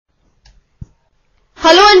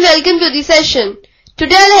Hello and welcome to the session.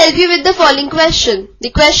 Today I'll help you with the following question. The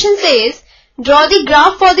question says, draw the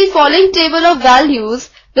graph for the following table of values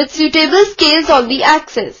with suitable scales on the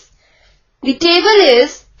axis. The table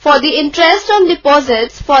is for the interest on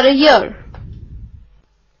deposits for a year.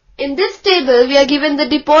 In this table we are given the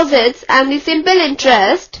deposits and the simple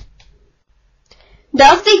interest.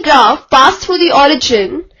 Does the graph pass through the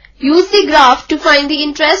origin? Use the graph to find the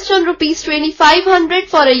interest on Rs 2500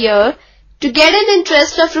 for a year. To get an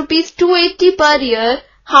interest of Rs 280 per year,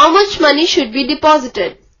 how much money should be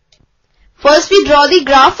deposited? First we draw the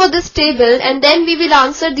graph for this table and then we will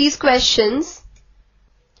answer these questions.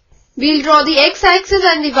 We'll draw the x-axis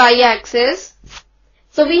and the y-axis.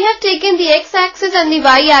 So we have taken the x-axis and the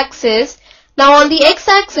y-axis. Now on the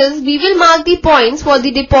x-axis we will mark the points for the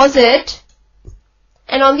deposit.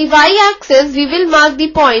 And on the y-axis, we will mark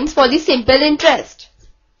the points for the simple interest.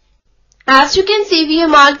 As you can see, we have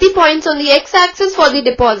marked the points on the x-axis for the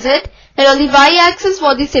deposit and on the y-axis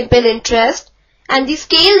for the simple interest. And the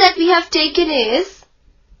scale that we have taken is,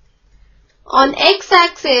 on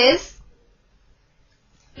x-axis,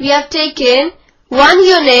 we have taken 1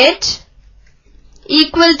 unit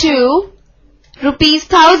equal to Rs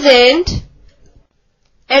 1000,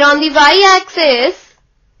 and on the y-axis,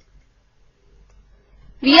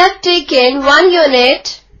 we have taken 1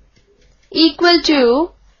 unit equal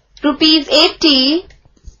to Rs 80.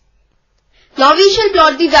 Now we shall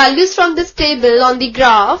plot the values from this table on the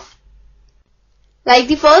graph. Like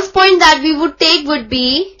the first point that we would take would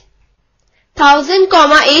be 1000,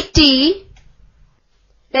 80.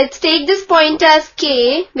 Let's take this point as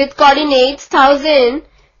K with coordinates 1000,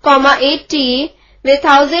 80, where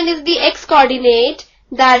 1000 is the x coordinate,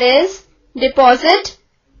 that is deposit,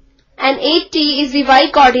 and 80 is the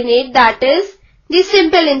y coordinate, that is the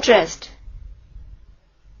simple interest.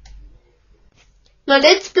 Now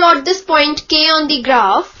let's plot this point K on the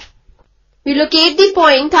graph. We locate the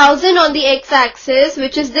point 1000 on the x-axis,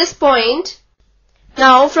 which is this point.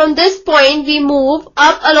 Now from this point we move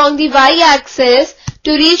up along the y-axis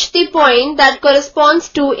to reach the point that corresponds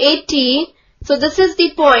to 80. So this is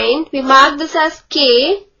the point. We mark this as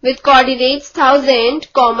K with coordinates 1000,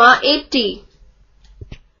 80.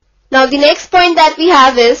 Now the next point that we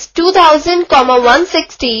have is 2000,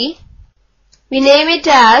 160. We name it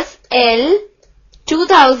as L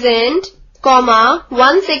 2000,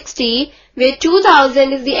 160, where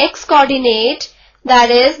 2000 is the x coordinate, that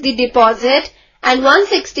is the deposit, and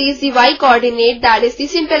 160 is the y coordinate, that is the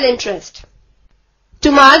simple interest.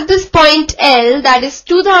 To mark this point L, that is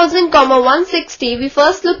 2000, 160, we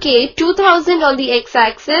first locate 2000 on the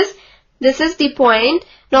x-axis. This is the point.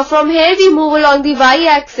 Now from here we move along the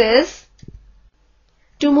y-axis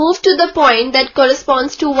to move to the point that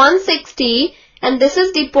corresponds to 160, and this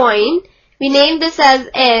is the point. We name this as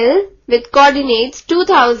L with coordinates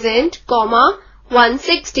 2000,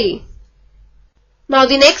 160. Now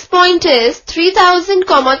the next point is 3000,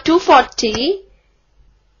 240.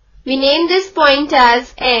 We name this point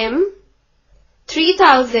as M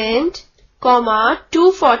 3000,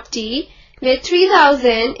 240, where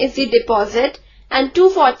 3000 is the deposit and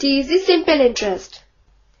 240 is the simple interest.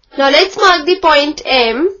 Now let's mark the point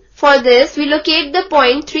M. For this, we locate the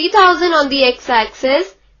point 3000 on the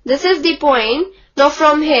x-axis. This is the point. Now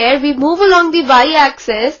from here, we move along the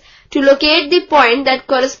y-axis to locate the point that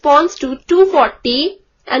corresponds to 240.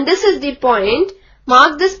 And this is the point.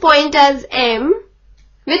 Mark this point as M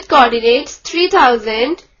with coordinates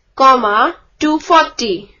 3000,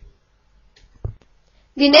 240.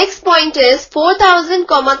 The next point is 4000,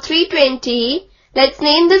 320. Let's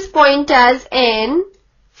name this point as N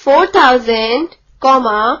 4000,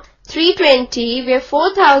 320, where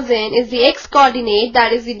 4000 is the x coordinate,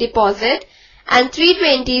 that is the deposit, and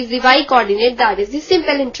 320 is the y coordinate, that is the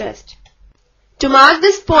simple interest. To mark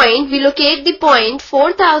this point, we locate the point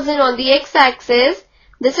 4000 on the x-axis.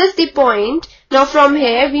 This is the point. Now from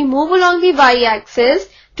here, we move along the y-axis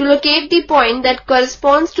to locate the point that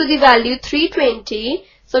corresponds to the value 320.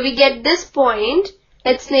 So we get this point.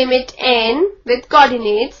 Let's name it N with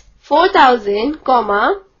coordinates 4000,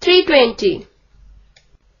 320.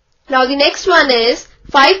 Now the next one is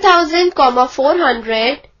 5000,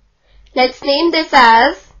 400. Let's name this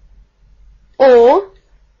as O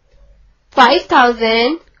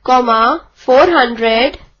 5000,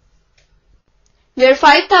 400, where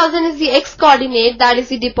 5000 is the x coordinate, that is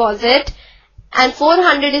the deposit, and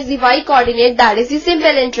 400 is the y coordinate, that is the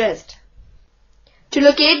simple interest. To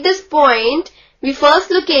locate this point, we first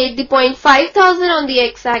locate the point 5000 on the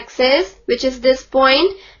x-axis, which is this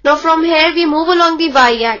point. Now from here we move along the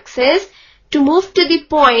y-axis to move to the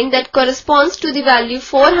point that corresponds to the value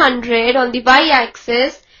 400 on the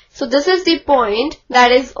y-axis. So this is the point,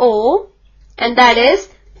 that is O, and that is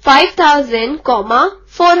 5000,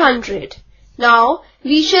 400. Now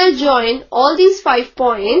we shall join all these 5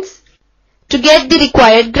 points to get the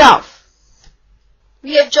required graph.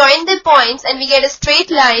 We have joined the points and we get a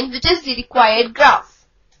straight line, which is the required graph.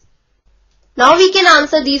 Now we can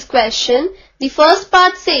answer these questions. The first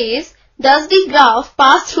part says, does the graph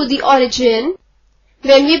pass through the origin?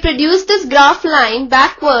 When we produce this graph line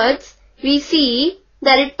backwards, we see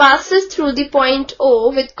that it passes through the point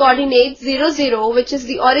O with coordinates 0, 0, which is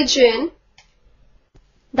the origin.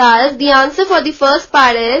 Thus, the answer for the first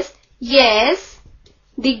part is yes,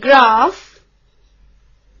 the graph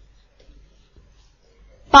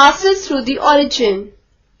passes through the origin.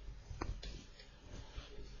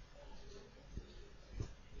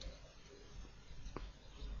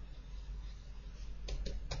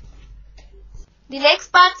 The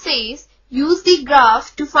next part says, use the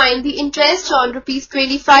graph to find the interest on rupees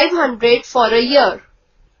 2500 for a year.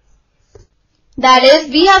 That is,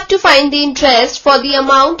 we have to find the interest for the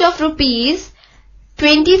amount of rupees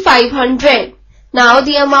 2500. Now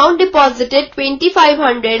the amount deposited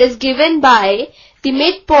 2500 is given by the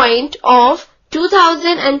midpoint of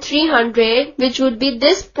 2300, which would be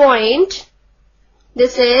this point.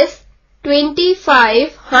 This is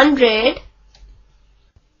 2500.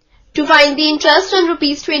 To find the interest on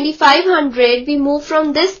rupees 2500, we move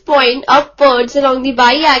from this point upwards along the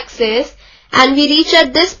y-axis and we reach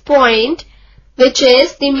at this point, which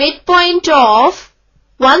is the midpoint of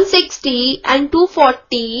 160 and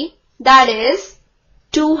 240, that is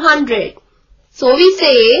 200. So we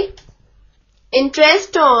say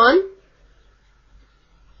interest on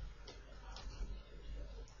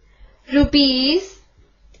rupees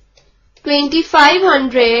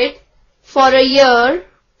 2500 for a year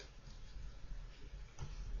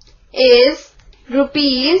is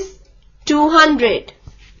rupees 200.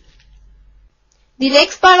 The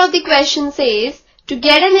next part of the question says, to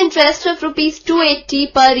get an interest of rupees 280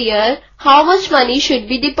 per year, how much money should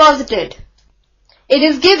be deposited? It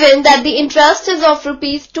is given that the interest is of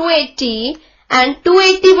rupees 280 and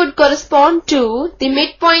 280 would correspond to the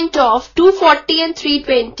midpoint of 240 and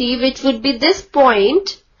 320, which would be this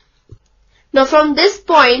point. Now from this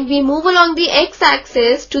point we move along the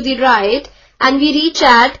x-axis to the right and we reach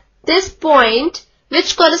at this point,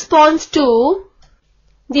 which corresponds to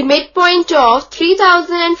the midpoint of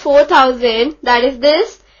 3000 and 4000, that is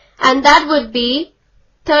this, and that would be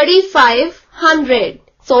 3500.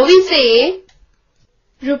 So we say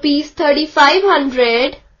rupees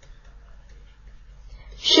 3500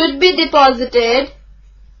 should be deposited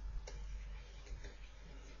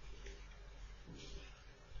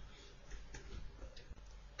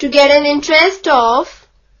to get an interest of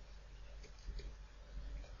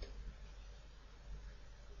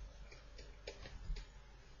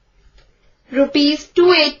rupees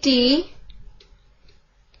 280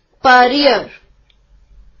 per year.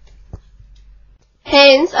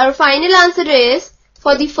 Hence, our final answer is,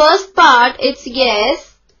 for the first part, it's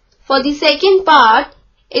yes. For the second part,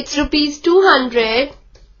 it's rupees 200.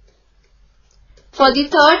 For the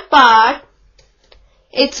third part,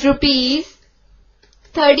 it's rupees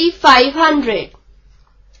 3500.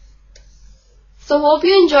 So, hope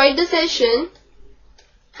you enjoyed the session.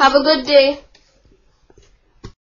 Have a good day.